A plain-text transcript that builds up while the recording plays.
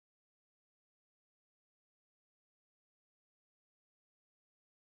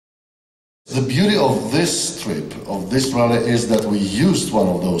The beauty of this trip, of this rally, is that we used one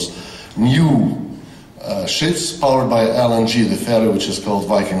of those new ships powered by LNG, the ferry which is called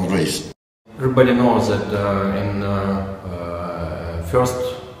Viking Grace. Everybody knows that in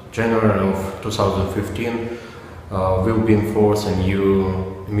 1st January of 2015 will be enforced a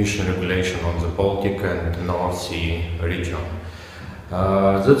new emission regulation on the Baltic and North Sea region.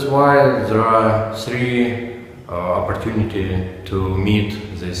 That's why there are three opportunities to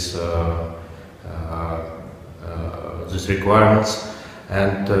meet these requirements,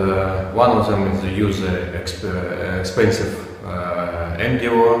 and one of them is to use expensive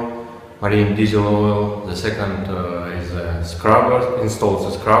MDO, marine diesel oil. The second is scrubbers, install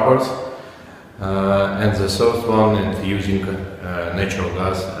the scrubbers, and the third one is using natural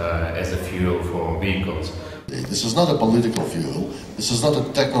gas as a fuel for vehicles. This is not a political fuel, this is not a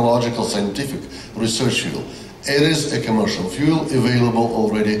technological, scientific research fuel. It is a commercial fuel available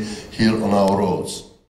already here on our roads.